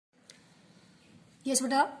Yes,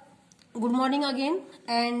 beta. Good morning again,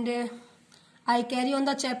 and I carry on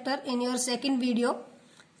the chapter in your second video.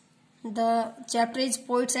 The chapter is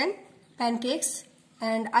Poets and Pancakes,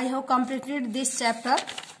 and I have completed this chapter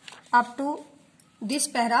up to this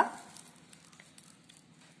para.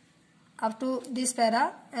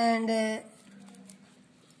 And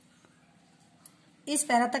इस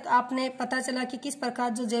para तक आपने पता चला कि किस प्रकार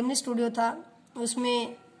जो Gemini studio था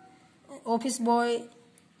उसमें ऑफिस बॉय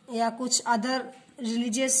या कुछ अदर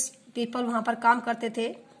रिलीजियस पीपल वहाँ पर काम करते थे,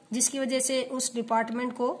 जिसकी वजह से उस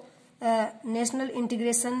डिपार्टमेंट को नेशनल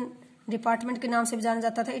इंटीग्रेशन डिपार्टमेंट के नाम से भी जाना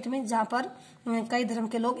जाता था। इट मीन जहाँ पर कई धर्म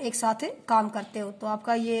के लोग एक साथ काम करते हो। तो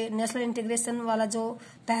आपका ये नेशनल इंटीग्रेशन वाला जो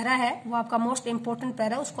पैरा है वो आपका मोस्ट इम्पोर्टेंट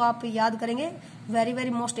पैरा है, उसको आप याद करेंगे। Very very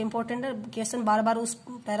most important question बार बार उस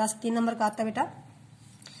पैरा से 3 नंबर का आता है बेटा।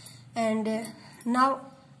 And now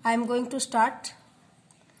I am going to start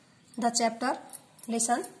the chapter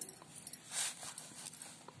lesson.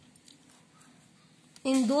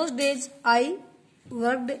 In those days, I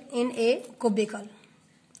worked in a cubicle.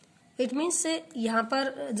 It means यहाँ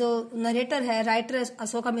पर जो नरेटर है, राइटर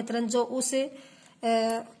अशोका मित्रन, जो उस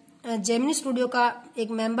जेमिनी स्टूडियो का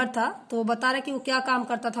एक मेंबर था, तो वो बता रहा है कि वो क्या काम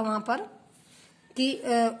करता था वहां पर। कि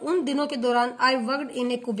उन दिनों के दौरान आई वर्कड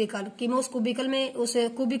इन ए कुबिकल, कि मैं उस कुबिकल में, उस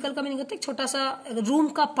कुबिकल का मीनिंग होता है एक छोटा सा रूम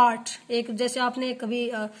का पार्ट। एक जैसे आपने कभी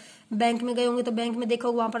बैंक में गए होंगे तो बैंक में देखा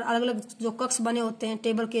होगा, वहां पर अलग अलग जो कक्ष बने होते हैं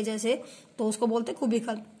टेबल के जैसे, तो उसको बोलते हैं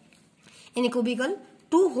कुबिकल। इन ए कुबिकल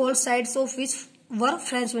 2 whole sides of which were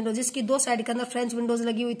French Windows, जिसकी 2 साइड के अंदर फ्रेंच विंडोज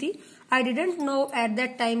लगी हुई थी। I didn't know at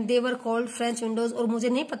that time they were called French Windows, और मुझे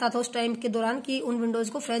नहीं पता था उस टाइम के दौरान कि उन विंडोज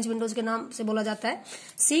को फ्रेंच विंडोज के नाम से बोला जाता है।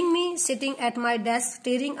 Seeing me sitting at my desk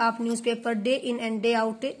tearing up newspaper day in and day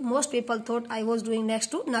out, most people thought I was doing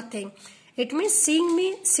next to nothing. It mean seeing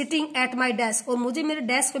me sitting at my desk, और मुझे मेरे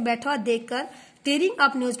desk पे बैठा हुआ देखकर, tearing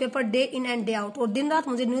up newspaper day in and day out, और दिन रात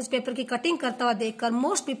मुझे न्यूज़पेपर की कटिंग करता हुआ देखकर,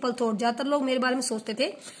 मोस्ट पीपल थॉट, ज्यादातर लोग मेरे बारे में सोचते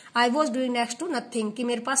थे, I was doing next to nothing, कि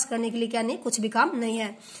मेरे पास करने के लिए क्या नहीं, कुछ भी काम नहीं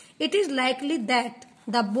है। It is likely that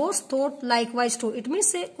the boss thought likewise to, it mean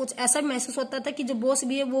से कुछ ऐसा महसूस होता था कि जो बॉस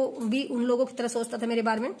भी है वो भी उन लोगों की तरह सोचता था मेरे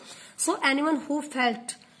बारे में। So anyone who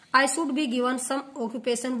felt I should be given some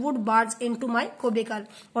occupation would barge into my cubicle,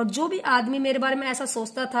 और जो भी आदमी मेरे बारे में ऐसा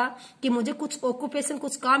सोचता था कि मुझे कुछ ऑक्यूपेशन,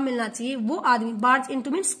 कुछ काम मिलना चाहिए, वो आदमी barge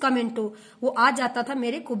into means come into, वो आ जाता था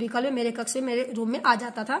मेरे कुबिकल में, मेरे कक्ष में, मेरे रूम में आ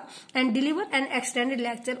जाता था। And deliver N extended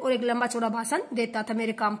lecture, और एक लंबा चौड़ा भाषण देता था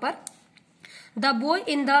मेरे काम पर। The boy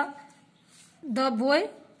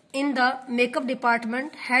in the makeup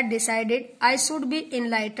department had decided I should be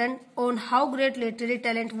enlightened on how great literary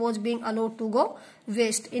talent was being allowed to go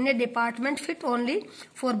waste in a department fit only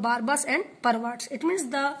for barbers and perverts. It means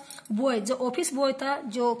the boy, जो office boy था,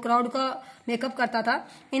 जो crowd का makeup करता था,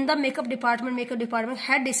 in the makeup department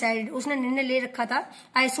had decided, उसने निर्णय ले रखा था,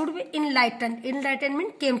 I should be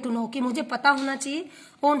enlightenment came to know, कि मुझे पता होना चाहिए,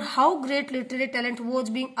 on how great literary talent was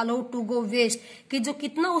being allowed to go waste, कि जो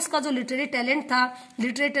कितना उसका जो लिटरेरी टैलेंट था,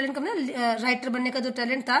 लिटरेरी टैलेंट का मतलब राइटर बनने का जो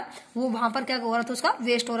टैलेंट था, वो वहां पर क्या हो रहा था, उसका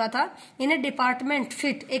वेस्ट हो रहा था। इन ए डिपार्टमेंट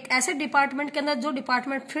फिट, एक ऐसे डिपार्टमेंट के अंदर जो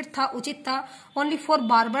डिपार्टमेंट फिट था, उचित था, ओनली फॉर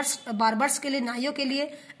बार्बर्स के लिए, नाइयों के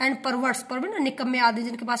लिए, एंड परवर्ट्स, निकम्मे आदमी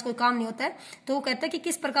जिनके पास कोई काम नहीं होता है। तो वो कहता है कि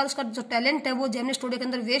किस प्रकार उसका जो टैलेंट है वो जेमिनी स्टूडियो के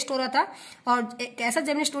अंदर वेस्ट हो रहा था, और एक ऐसा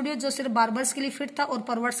जेमिनी स्टूडियो जो सिर्फ बार्बर्स के लिए फिट था और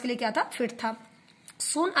परवर्ट्स के लिए क्या था, फिट था।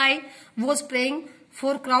 Soon I was praying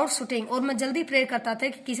for crowd shooting, और मैं जल्दी प्रेयर करता था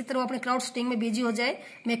कि किसी तरह अपने क्राउड शूटिंग में बिजी हो जाए,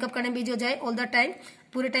 मेकअप करने में बिजी हो जाए। ऑल द टाइम,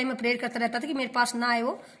 पूरे टाइम में प्रेयर करता रहता था कि मेरे पास ना आए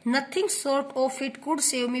वो। Nothing sort of it could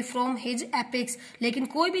save me from his epics, लेकिन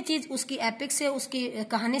कोई भी चीज उसकी एपिक्स से, उसकी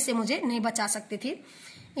कहानी से मुझे नहीं बचा सकती थी।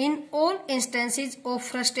 In all instances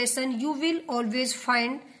of frustration you will always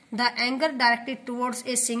find the anger directed towards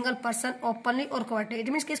a single person openly और कोवर्टली। इट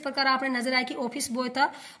मीन्स किस प्रकार आपने नजर आया कि ऑफिस बॉय था,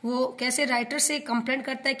 वो कैसे राइटर से कंप्लेंट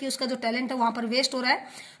करता है कि उसका जो टैलेंट है वहां पर वेस्ट हो रहा है।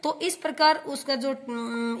 तो इस प्रकार उसका जो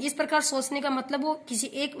इस प्रकार सोचने का मतलब, वो किसी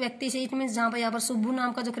एक व्यक्ति से, इट मीन्स जहां पर यहाँ पर सुब्बू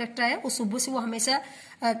नाम का जो करेक्टर है, उस सुब्बू से वो हमेशा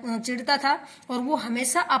चिढ़ता था, और वो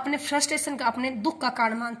हमेशा अपने फ्रस्ट्रेशन का, अपने दुख का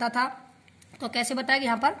कारण मानता था। तो कैसे बताया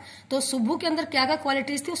यहाँ पर, तो सुब्बू के अंदर क्या क्या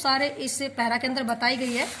क्वालिटीज थी, वो सारे इस पैरा के अंदर बताई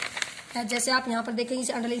गई है। जैसे आप यहाँ पर देखेंगे,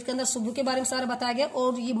 इसे अंडरलाइन के अंदर सुब्बू के बारे में सारा बताया गया,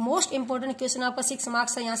 और ये मोस्ट इंपोर्टेंट क्वेश्चन आपका 6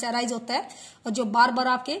 मार्क्स से यहाँ से अराइज होता है, और जो बार बार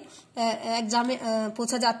आपके एग्जाम में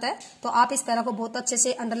पूछा जाता है। तो आप इस पैरा को बहुत अच्छे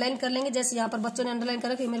से अंडरलाइन कर लेंगे, जैसे यहाँ पर बच्चों ने अंडरलाइन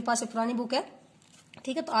करा कि मेरे पास एक पुरानी बुक है,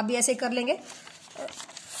 ठीक है, तो आप भी ऐसे ही कर लेंगे।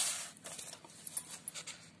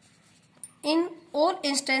 In all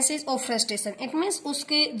instances of frustration, it means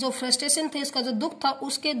उसके जो फ्रस्ट्रेशन थे, उसका जो दुख था,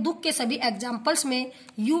 उसके दुख के सभी एग्जाम्पल्स में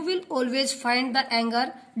you will always find the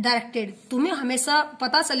anger directed, तुम्हें हमेशा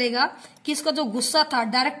पता चलेगा कि इसका जो गुस्सा था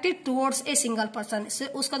directed towards a single person,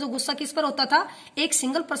 उसका जो गुस्सा किस पर होता था, एक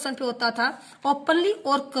सिंगल पर्सन पे होता था, ओपनली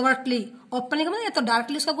और कवर्टली। ओपनली का मतलब या तो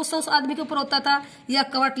डायरेक्टली उसका गुस्सा उस आदमी के ऊपर होता था या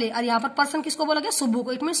कवर्टली, और यहाँ पर पर्सन किसको बोला गया, सुब्बू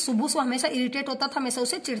को। इट मीन सुब्बू से हमेशा इरिटेट होता था, हमेशा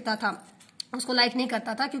उसे चिढ़ता था, उसको लाइक नहीं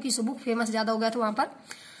करता था, क्योंकि सुब्बू फेमस ज्यादा हो गया था वहां पर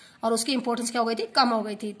और उसकी इंपॉर्टेंस क्या हो गई थी, कम हो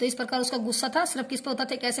गई थी। तो इस प्रकार उसका गुस्सा था सिर्फ किस पे होता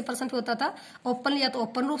था, एक ऐसे पर्सन पे होता था, ओपनली या तो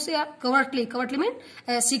ओपन रूप से या कवर्टली, कवर्टली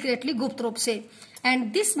मीन सीक्रेटली, गुप्त रूप से।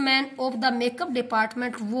 And this man of the makeup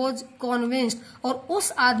department was convinced, और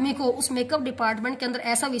उस आदमी को उस मेकअप डिपार्टमेंट के अंदर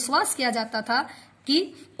ऐसा विश्वास किया जाता था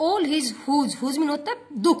कि ऑल हिज हुज मीन होता है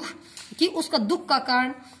दुख, कि उसका दुख का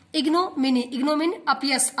कारण इग्नोमिनी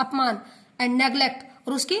अपयश, अपमान, एंड नेग्लेक्ट,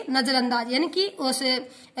 और उसकी नजरअंदाज, यानी कि उस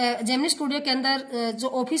जेमिनी स्टूडियो के अंदर जो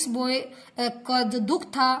ऑफिस बॉय का जो दुख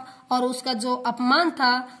था और उसका जो अपमान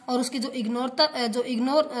था और उसकी जो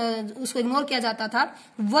उसको इग्नोर किया जाता था,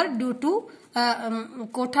 वर ड्यू टू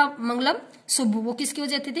कोठा मंगलम सुब्बू, वो किसकी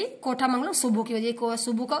वजह थी, कोठा मंगलम सुब्बू की वजह,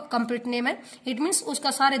 सुब्बू का कंप्लीट नेम है। इट मीन्स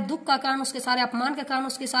उसका सारे दुख का कारण, उसके सारे अपमान का कारण,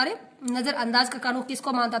 उसके सारे नजरअंदाज का कारण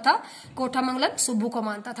किसको मानता था, कोठा मंगलम सुब्बू को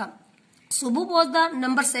मानता था। Subbu was the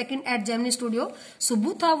number 2 eight Gemini studio,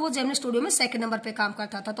 Subbu था वो जेमिनी स्टूडियो में 2nd नंबर पे काम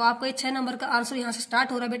करता था। तो आपका ये 6 नंबर का आंसर यहाँ से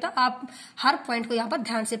स्टार्ट हो रहा है बेटा, आप हर पॉइंट को यहाँ पर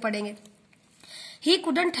ध्यान से पढ़ेंगे। He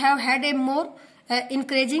couldn't have had a more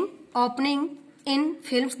encouraging opening in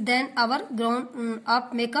films then our grown up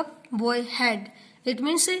makeup boy had, it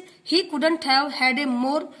means he couldn't have had a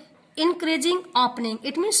more increasing opening,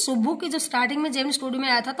 it mean Subbu की जो स्टार्टिंग में Gemini studio में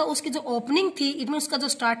आया था, तो उसकी जो opening थी, इट मीन उसका जो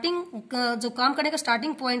स्टार्टिंग जो काम करने का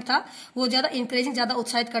स्टार्टिंग पॉइंट था, वो ज्यादा इंकरेजिंग, ज्यादा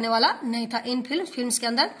उत्साहित करने वाला नहीं था इन फिल्म्स के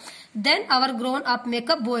अंदर। Then our grown up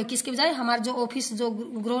makeup boy, किसके बजाय हमारे जो ऑफिस जो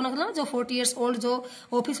ग्रोन अप ना, जो 40 years ओल्ड जो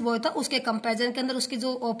ऑफिस बॉय था, उसके कंपेरिजन के अंदर उसकी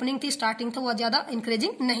जो ओपनिंग थी, स्टार्टिंग था, वो ज्यादा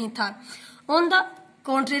इंकरेजिंग नहीं था। ऑन द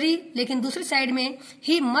कॉन्ट्रेरी, लेकिन दूसरी साइड में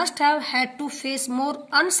he must have had to face more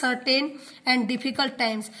uncertain and difficult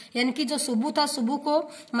times, यानी कि जो सुब्बू था, सुब्बू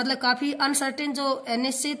को मतलब काफी अनसर्टेन, जो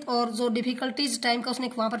अनिश्चित और जो डिफिकल्टीज टाइम का उसने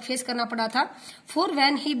वहां पर फेस करना पड़ा था। For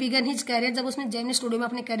when he began his career, जब उसने जेमिनी स्टूडियो में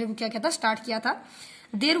अपने कैरियर को क्या किया था, स्टार्ट किया था।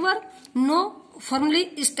 There were no formally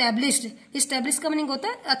establish का मीनिंग होता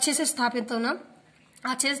है अच्छे से स्थापित होना,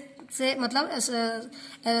 अच्छे से मतलब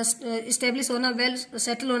इस्टेब्लिश होना, वेल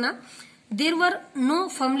सेटल होना। देर were no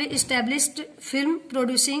firmly established film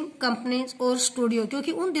producing companies और स्टूडियो,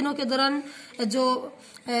 क्योंकि उन दिनों के दौरान जो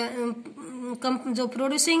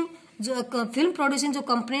प्रोड्यूसिंग जो फिल्म प्रोड्यूसिंग जो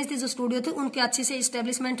कंपनीज थी, जो स्टूडियो थे, उनके अच्छी से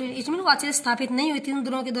इस्टेब्लिशमेंट हुई, वो अच्छे से स्थापित नहीं हुई थी उन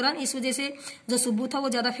दिनों के दौरान। इस वजह से जो सुब्बू था वो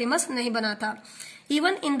ज्यादा फेमस नहीं बना था।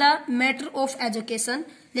 Even in the matter of education,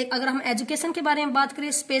 लेकिन अगर हम एजुकेशन के बारे में बात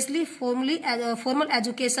करें, स्पेशली फॉर्मल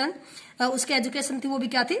एजुकेशन, उसकी एजुकेशन थी वो भी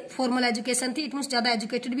क्या थी, फॉर्मल एजुकेशन थी, इट मीन्स ज्यादा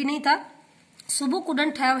एजुकेटेड भी नहीं था। Subbu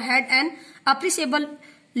couldn't have had an appreciable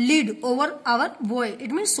lead over our boy,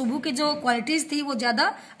 it mean Subbu की जो क्वालिटीज थी वो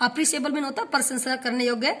ज्यादा अप्रिशिएबल में होता, प्रशंसा करने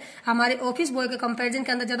योग्य, हमारे ऑफिस बॉय के कंपैरिजन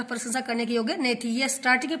के अंदर ज्यादा प्रशंसा करने के योग्य नहीं थी। ये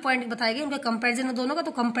स्टार्टिंग के पॉइंट बताए गए, उनके कंपैरिजन में दोनों का,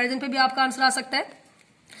 तो कंपैरिजन पे भी आपका आंसर आ सकता है।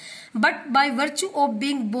 But by virtue of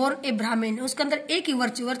being born ए ब्राह्मण, उसके अंदर एक ही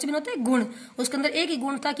वर्च्यू में होता है गुण, उसके अंदर एक ही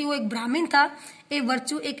गुण था कि वो एक ब्राह्मण था। ए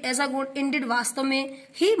वर्च्यू, एक ऐसा गुण, इंडिड वास्तव में,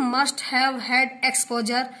 he must have had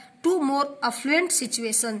exposure to more affluent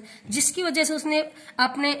situation, जिसकी वजह से उसने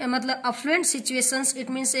अपने मतलब अफ्लुएंट सिचुएशंस, इट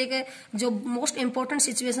मीन्स एक जो मोस्ट इंपॉर्टेंट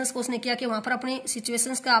सिचुएशंस को उसने क्या किया, वहां पर अपने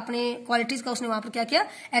सिचुएशंस का, अपने क्वालिटीज का उसने वहां पर क्या किया,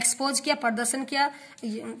 एक्सपोज किया, प्रदर्शन किया,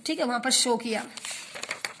 ठीक है, वहां पर शो किया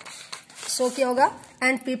होगा।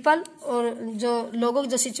 एंड पीपल, और जो लोगों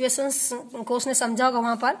जो सिचुएशंस को उसने समझा होगा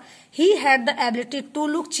वहां पर। He had the ability to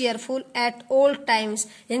look cheerful at all times,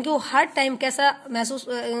 यानी कि वो हर टाइम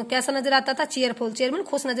कैसा नजर आता था, चेयरफुल, चेयरमैन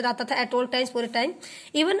खुश नजर आता था, एट ऑल टाइम्स, पूरे time.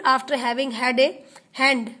 Even after having had a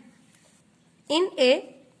hand in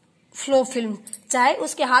A flow film, चाहे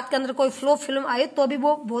उसके हाथ के अंदर कोई फ्लो फिल्म आए तो भी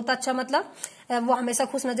वो बहुत अच्छा, मतलब वो हमेशा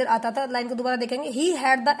खुश नजर आता था। लाइन को दोबारा देखेंगे, he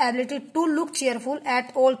had the ability to look cheerful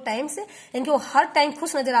at all times, यानी कि वो हर टाइम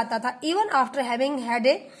खुश नजर आता था। Even after having had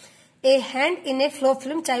a hand in A flow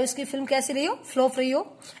film, चाहे उसकी फिल्म कैसी रही हो, फ्लॉप रही हो,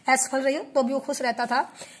 असफल रही हो, तो भी वो खुश रहता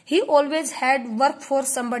था। ही always had work for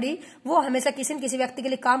somebody, वो हमेशा किसी न किसी व्यक्ति के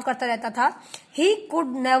लिए काम करता रहता था। He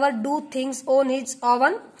could never do things on his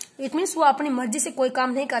oven, it means वो अपनी मर्जी से कोई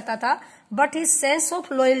काम नहीं करता था। But his sense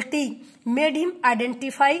of loyalty made him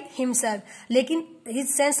identify himself, लेकिन his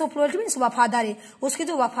sense of loyalty means वफादारी, उसकी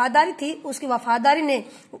जो वफादारी थी, उसकी वफादारी ने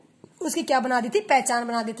उसकी क्या बना दी थी, पहचान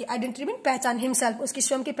बना दी थी। आइडेंटिटी मीन पहचान, हिमसेल्फ उसकी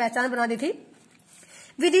स्वयं की पहचान बना दी थी।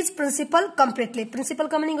 With his principal completely. Principal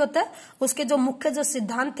का मीनिंग होता है उसके जो मुख्य जो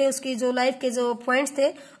सिद्धांत थे, उसकी जो लाइफ के जो पॉइंट्स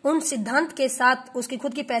थे, उन सिद्धांत के साथ उसकी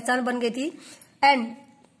खुद की पहचान बन गई थी। एंड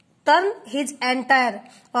टर्न हिज एंटायर,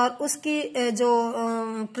 और उसकी जो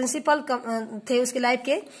प्रिंसिपल थे उसकी लाइफ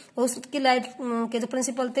के, उसकी लाइफ के जो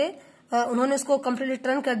प्रिंसिपल थे उन्होंने उसको कम्प्लीटली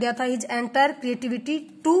टर्न कर दिया था his entire creativity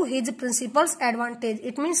to his principles advantage.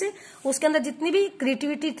 It means उसके अंदर जितनी भी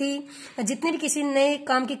क्रिएटिविटी थी, जितनी भी किसी नए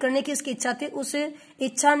काम की करने की उसकी इच्छा थी, उस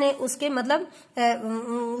इच्छा ने उसके मतलब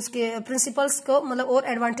उसके प्रिंसिपल्स को मतलब और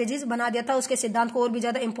एडवांटेजेस बना दिया था, उसके सिद्धांत को और भी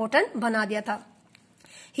ज्यादा इंपॉर्टेंट बना दिया था।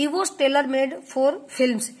 He was tailor made for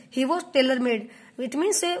films. He was tailor made, it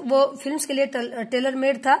means वो फिल्म्स के लिए टेलर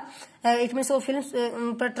मेड था। इट मीन्स वो फिल्म्स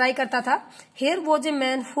पर ट्राई करता था। Here was a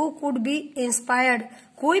man who could be inspired,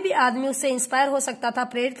 कोई भी आदमी उससे इंस्पायर हो सकता था,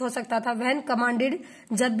 प्रेरित हो सकता था। व्हेन कमांडेड,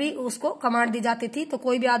 जब भी उसको कमांड दी जाती थी तो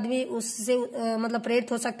कोई भी आदमी उससे मतलब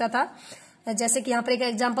प्रेरित हो सकता था। जैसे कि यहाँ पर एक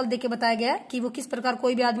एग्जांपल देके बताया गया कि वो किस प्रकार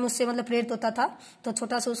कोई भी आदमी उससे मतलब प्रेरित होता था। तो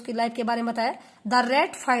छोटा सा उसकी लाइफ के बारे में बताया। The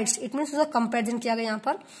rat fights, it means उसका कंपेरिजन किया गया यहाँ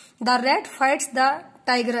पर। The rat fights the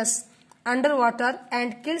tigris under water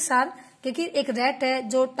and kills are, क्योंकि एक रैट है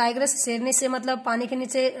जो टाइग्रस शेरनी से मतलब पानी के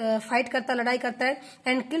नीचे फाइट करता है, लड़ाई करता है।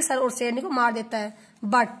 एंड किल्स आर, और शेरनी को मार देता है।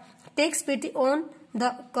 But takes pity on the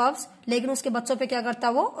कब्स, लेकिन उसके बच्चों पे क्या करता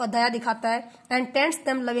है वो दया दिखाता है। एंड टेंट्स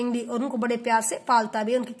देम लविंगली, और उनको बड़े प्यार से पालता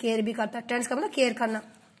भी, उनकी केयर भी करता है। टेंट्स का मतलब केयर करना।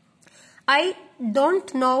 I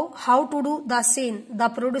don't know how to do the scene, the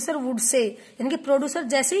producer would say, यानी कि प्रोड्यूसर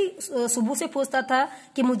जैसे ही सुब्बू से पूछता था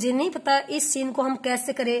कि मुझे नहीं पता इस सीन को हम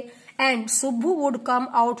कैसे करें। And Subbu would come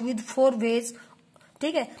out with 4 veg,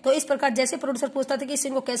 ठीक है। तो इस प्रकार जैसे प्रोड्यूसर पूछता था कि इस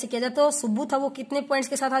सीन को कैसे किया जाए, तो सुब्बू था वो कितने पॉइंट्स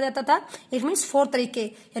के साथ आ जाता था। इट मीन्स 4 तरीके,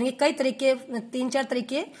 यानी कि कई तरीके, 3-4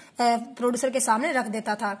 तरीके प्रोड्यूसर के सामने रख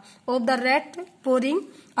देता था। Of the rat pouring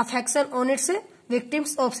affection on it's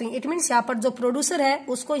victims of Singh, it means यहाँ पर जो प्रोड्यूसर है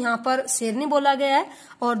उसको यहाँ पर शेरनी बोला गया है,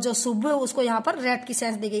 और जो सुब्बू है उसको यहाँ पर रैट की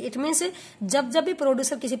सेंस दी गई। इट मीन्स जब भी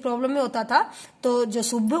प्रोड्यूसर किसी प्रॉब्लम में होता था तो जो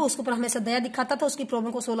सुब्बू है उसके ऊपर हमेशा दया दिखाता था, उसकी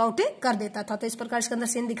प्रॉब्लम को सोल्व आउट कर देता था। तो इस प्रकार इसके अंदर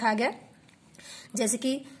सीन दिखाया गया, जैसे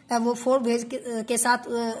कि वो 4 वेज के साथ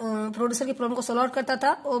प्रोड्यूसर की प्रॉब्लम को सोल्व आउट करता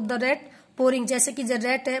था। ऑफ द रैट पोरिंग, जैसे कि जो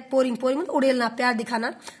रैट है पोरिंग, पोरिंग मतलब उड़ेलना, प्यार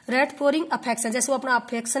दिखाना। रैट पोरिंग अफेक्शन, जैसे वो अपना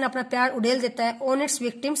अफेक्शन, अपना प्यार उड़ेल देता है। On it's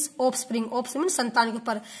victims of spring, of spring संतान के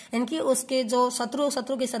ऊपर, यानी कि उसके जो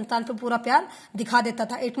शत्रु की संतान पर पूरा प्यार दिखा देता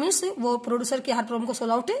था। इट मीन्स वो प्रोड्यूसर की हर प्रॉब्लम को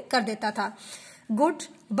सोल्व आउट कर देता था। Good,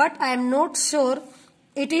 but I am not sure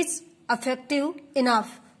it is effective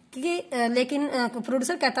enough, क्योंकि लेकिन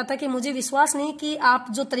प्रोड्यूसर कहता था कि मुझे विश्वास नहीं कि आप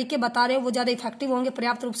जो तरीके बता रहे हो वो ज्यादा इफेक्टिव होंगे,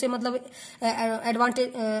 पर्याप्त रूप से मतलब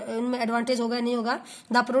इनमें एडवांटेज होगा नहीं होगा।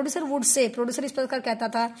 The producer would say, producer इस प्रकार कहता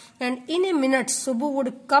था। And in a minute Subbu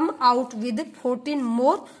would come out with 14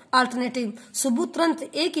 more alternative, Subbu तुरंत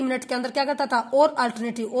एक ही मिनट के अंदर क्या करता था और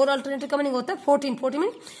अल्टरनेटिव, और अल्टरनेटिव का मीनिंग होता है 14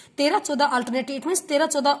 मीन 13-14 अल्टरनेटिव, इट मीन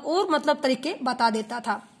 13-14 और मतलब तरीके बता देता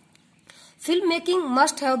था। Film making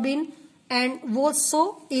must have been and वो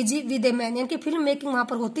so easy with a man, यानी कि फिल्म मेकिंग वहां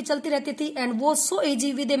पर होती चलती रहती थी। एंड वो so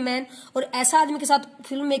easy with a man, और ऐसा आदमी के साथ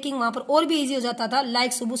फिल्म मेकिंग वहां पर और भी इजी हो जाता था,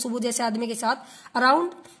 लाइक सुब्बू जैसे आदमी के साथ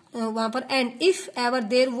अराउंड वहां पर। And if ever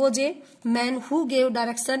there was a man who gave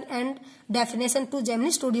direction and definition to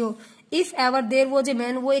Gemini studio, if ever there was a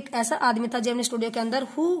man, वो एक ऐसा आदमी था जेमिनी स्टूडियो के अंदर,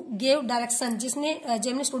 हु गेव डायरेक्शन, जिसने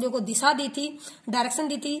जेमिनी स्टूडियो को दिशा दी थी, डायरेक्शन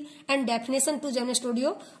दी थी। And definition to Gemini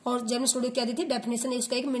studio, और जेमिनी स्टूडियो क्या दी थी, डेफिनेशन,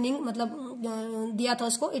 उसका एक मीनिंग मतलब दिया था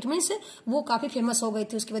उसको। इट मीन्स वो काफी फेमस हो गई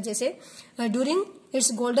थी उसकी वजह से। During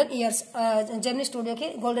its golden years, Gemini studio के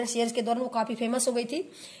गोल्डन ईयर्स के दौरान वो काफी फेमस हो गई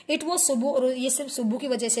थी। इट वॉज सुब्बू, और ये सिर्फ सुब्बू की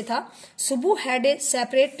वजह से था। Subbu had a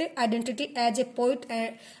separate identity as a poet,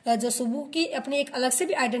 जो सुब्बू की अपनी एक अलग से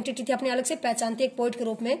भी आइडेंटिटी थी, अपनी अलग से पहचान थी एक पोइट के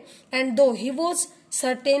रूप में। एंड दो he was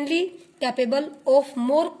certainly capable of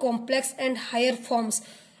more complex and higher forms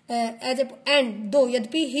as a, and दो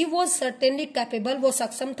यद्यपि ही वॉज सर्टेनली कैपेबल, वो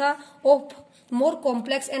सक्षम था, of more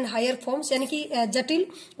complex and higher forms, यानी कि जटिल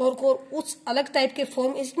और उस अलग टाइप के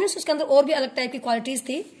फॉर्म, इसमें उसके अंदर और भी अलग टाइप की क्वालिटीज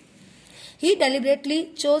थी। ही deliberately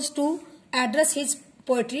chose to address his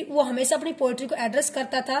poetry, वो हमेशा अपनी पोएट्री को एड्रेस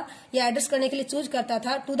करता था या एड्रेस करने के लिए चूज करता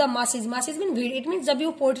था to the masses, masses mean भीड़। इट मीन जब भी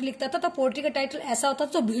वो पोएट्री लिखता था तो पोएट्री का टाइटल ऐसा होता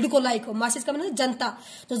था जो भीड़ को लाइक हो, मासेज का मतलब जनता,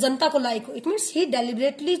 तो जनता को लाइक हो। It means he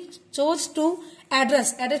deliberately chose to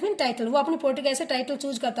address, address mean title, वो अपनी पोएट्री का ऐसे टाइटल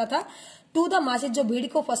चूज करता था टू द मासेज, जो भीड़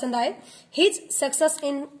को पसंद आए। His success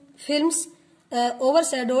in films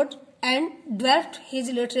overshadowed and ड्वार्फ्ड his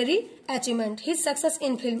literary achievement. His success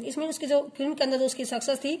in film, इसमें उसकी जो फिल्म के अंदर जो उसकी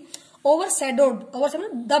सक्सेस थी, ओवरशैडोड,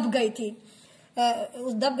 ओवरशैडोड दब गई थी,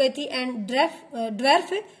 दब गई थी and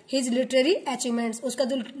dwarf his literary achievements, उसका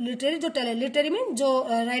जो लिटरेरी जो टैलेंट, लिटरेरी में जो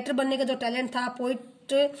राइटर बनने का जो टैलेंट था, पोइट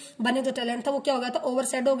बनने जो टैलेंट था वो क्या हो गया था,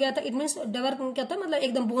 ओवरशैड हो गया था। इट मीन्स डवर क्या था, मतलब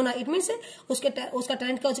एकदम बोना, इट मीन्स उसका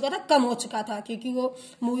टैलेंट क्या हो चुका था, कम हो चुका था, क्योंकि वो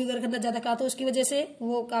मूवी वगैरह के अंदर ज्यादा कहा था, उसकी वजह से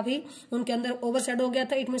वो काफी उनके अंदर ओवरशैड हो गया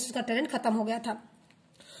था। इट मीन्स उसका टैलेंट खत्म हो गया था।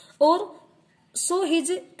 और सो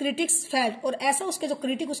हिज क्रिटिक्स फेल्ट, और ऐसा उसके जो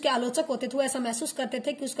क्रिटिक, उसके आलोचक होते थे वो ऐसा महसूस करते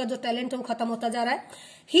थे कि उसका जो टैलेंट है वो खत्म होता जा रहा है।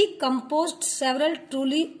 ही composed several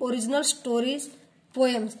truly original stories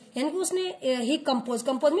poems, यानी कि उसने ही कंपोज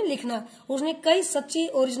में लिखना, उसने कई सच्ची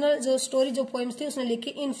ओरिजिनल जो स्टोरी जो पोएम्स थी उसने लिखी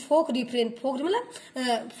इन फोक रिफ्रेन, फोक मतलब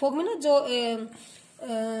फोक में ना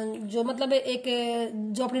जो मतलब एक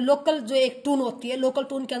जो अपनी लोकल जो एक टून होती है, लोकल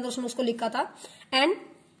टून के अंदर उसने उसको लिखा था। एंड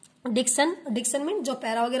डिक्सन में जो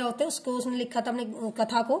पैरा वगैरह होते हैं उसको उसने लिखा था अपनी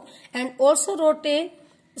कथा को। And also wrote a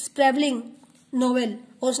स्प्रेवलिंग novel,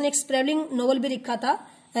 और उसने एक स्प्रेवलिंग नोवेल भी लिखा था,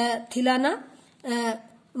 थिलाना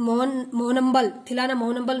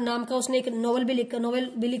मोहनम्बल नाम का उसने एक नोवेल भी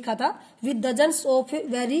लिखा था, with dozens of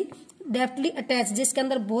very डेप्थली attach, जिसके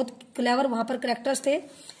अंदर बहुत क्लेवर वहां पर कैरेक्टर्स थे,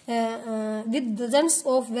 with dozens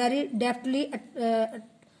of very डेप्थली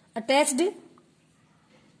attached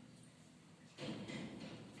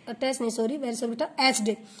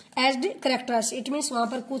aged characters. It means वहां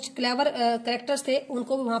पर कुछ क्लेवर करेक्टर्स थे,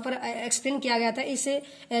 उनको वहां पर एक्सप्लेन किया गया था इस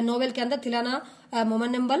नोवेल के अंदर। थिलाना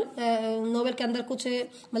मोहनम्बल नोवेल के अंदर कुछ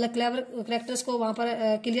मतलब क्लेवर करेक्टर्स को वहां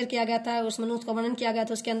पर क्लियर किया गया था, उसमें उसका वर्णन किया गया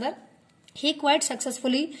था उसके अंदर। ही quite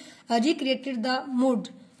successfully recreated the mood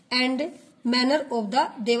and manner of the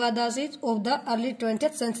Devadas of the early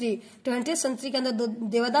 20th century. 20th century के अंदर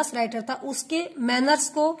देवादास राइटर था, उसके मैनर्स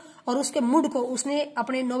को और उसके मूड को उसने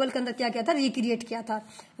अपने नोवेल के अंदर क्या किया था, रिक्रिएट किया था।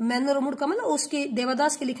 मैनर और मूड का मतलब उसकी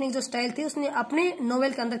देवादास की लिखने की जो स्टाइल थी उसने अपने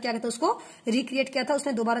नोवेल के अंदर क्या किया था, उसको रिक्रिएट किया था,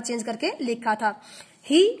 उसने दोबारा चेंज करके लिखा था।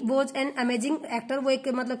 He was an amazing actor, वो एक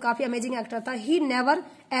मतलब काफी अमेजिंग एक्टर था। He never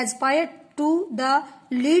aspired to the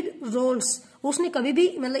lead roles, उसने कभी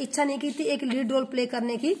भी मतलब इच्छा नहीं की थी एक लीड रोल प्ले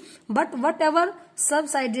करने की। बट वट एवर सब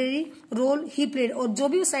साइडरी रोल ही प्लेड, और जो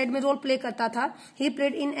भी उस साइड में रोल प्ले करता था, he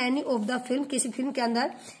played in any of the film, किसी फिल्म के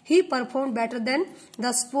अंदर, ही perform better than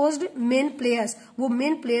the supposed main players, वो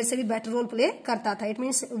मेन प्लेयर से भी बेटर रोल प्ले करता था। इट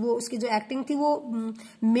मीन्स वो उसकी जो एक्टिंग थी वो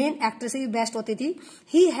मेन एक्टर से भी बेस्ट होती थी।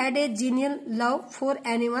 He had a genial love for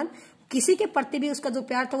anyone, किसी के प्रति भी उसका जो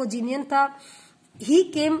प्यार था वो जीनियन था। ही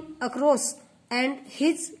came across and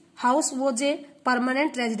his house was a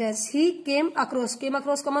permanent residence. He came across का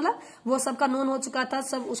मतलब वो सबका नोन हो चुका था,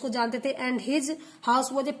 सब उसको जानते थे। And his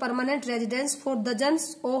house was a permanent residence for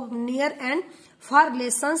dozens of near and far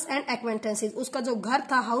relations and acquaintances, उसका जो घर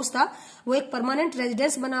था, हाउस था, वो एक परमानेंट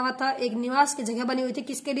रेजिडेंस बना हुआ था, एक निवास की जगह बनी हुई थी।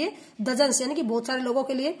 किसके लिए, डजन्स यानी कि बहुत सारे लोगों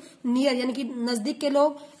के लिए, नियर यानी कि नजदीक के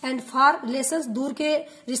लोग, एंड फार रिलेशंस दूर के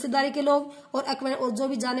रिश्तेदारी के लोग, और जो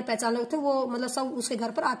भी जाने पहचाने लोग थे वो मतलब सब उसके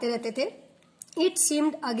घर पर आते रहते थे। इट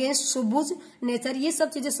सीम्ड अगेंस्ट सुबुज नेचर, ये सब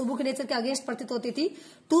चीजें सुबु के नेचर के अगेंस्ट प्रतीत होती थी।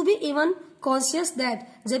 To be even conscious that,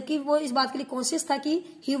 जबकि वो इस बात के लिए कॉन्शियस था कि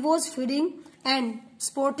he was feeding and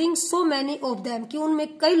sporting so many of them, कि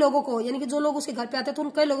उनमें कई लोगों को, यानी कि जो लोग उसके घर पे आते थे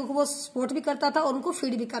उन कई लोगों को वो सपोर्ट भी करता था और उनको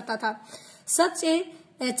फीड भी करता था। सच ए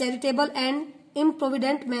चैरिटेबल एंड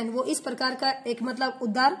इम्प्रोविडेंट मैन, वो इस प्रकार का एक मतलब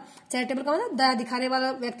उदार, चैरिटेबल का मतलब दया दिखाने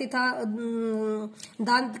वाला व्यक्ति था,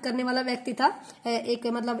 दान करने वाला व्यक्ति था, एक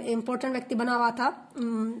मतलब इम्पोर्टेंट व्यक्ति बना हुआ था,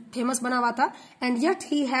 फेमस बना हुआ था। And yet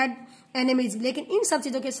he had enemies, लेकिन इन सब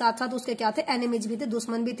चीजों के साथ साथ उसके क्या थे, एनिमीज भी थे,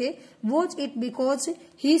 दुश्मन भी थे। Was it because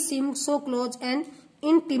he seemed so close and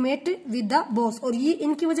intimate with the boss, और ये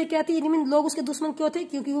इनकी वजह क्या थी, इनमें लोग उसके दुश्मन क्यों थे,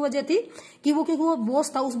 क्योंकि वो वजह थी कि क्योंकि वो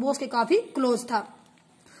बॉस था, उस बॉस के काफी क्लोज था।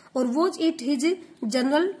 और वॉज इट हिज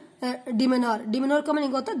जनरल डिमेनर का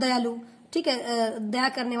मीनिंग होता है दयालु, ठीक है, दया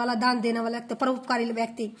करने वाला, दान देने वाला, परोपकारी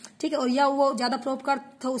व्यक्ति, ठीक है, और या वो ज्यादा परोपकार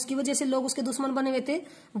था, उसकी वजह से लोग उसके दुश्मन बने हुए थे।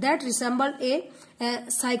 दैट रिसेंबल्ड ए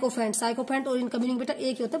साइकोफेंट, और इनका मीनिंग बेटा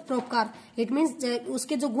एक ही होता है परोपकार। इट मीन्स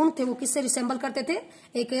उसके जो गुण थे वो किससे रिसेंबल करते थे,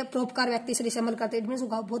 एक परोपकार व्यक्ति से रिसेंबल करते। इट मीन्स वो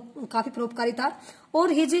बहुत काफी परोपकारी था।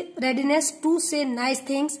 और हिज रेडीनेस टू से नाइस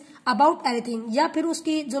थिंग्स अबाउट एनीथिंग, या फिर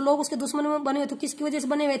उसकी जो लोग उसके दुश्मन बने हुए थे किसकी वजह से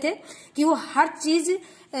बने हुए थे, कि वो हर चीज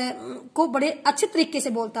को बड़े अच्छे तरीके से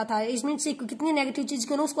बोलता था। इसमें कितनी नेगेटिव चीज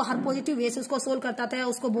क्यों ना उसको हर पॉजिटिव वे से उसको सोल्व करता था,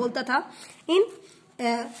 उसको बोलता था। इन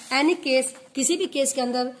एनी केस, किसी भी केस के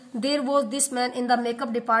अंदर, there was this man in the makeup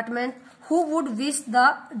department who would wish the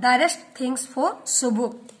direct things for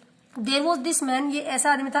सुबु, there was this man, ये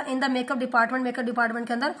ऐसा आदमी था इन द मेकअप डिपार्टमेंट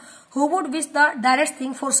के अंदर, who would wish the direct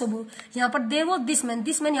thing for Subbu. यहाँ पर देयर वॉज दिस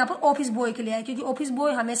मैन यहाँ पर ऑफिस बॉय के लिए है, क्योंकि ऑफिस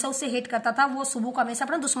बॉय हमेशा उससे हेट करता था, वो सुबू को हमेशा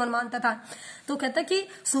अपना दुश्मन मानता था। तो कहता कि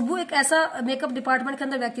सुबू एक ऐसा मेकअप डिपार्टमेंट के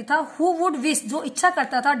अंदर व्यक्ति था, हु वुड विश, जो इच्छा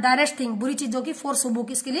करता था डायरेक्ट थिंग, बुरी चीजों की, फॉर सुबू,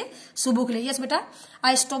 किसके लिए, सुबू के लिए। यस बेटा,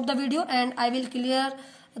 I stop the video and I will clear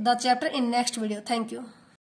the chapter in next video. Thank you.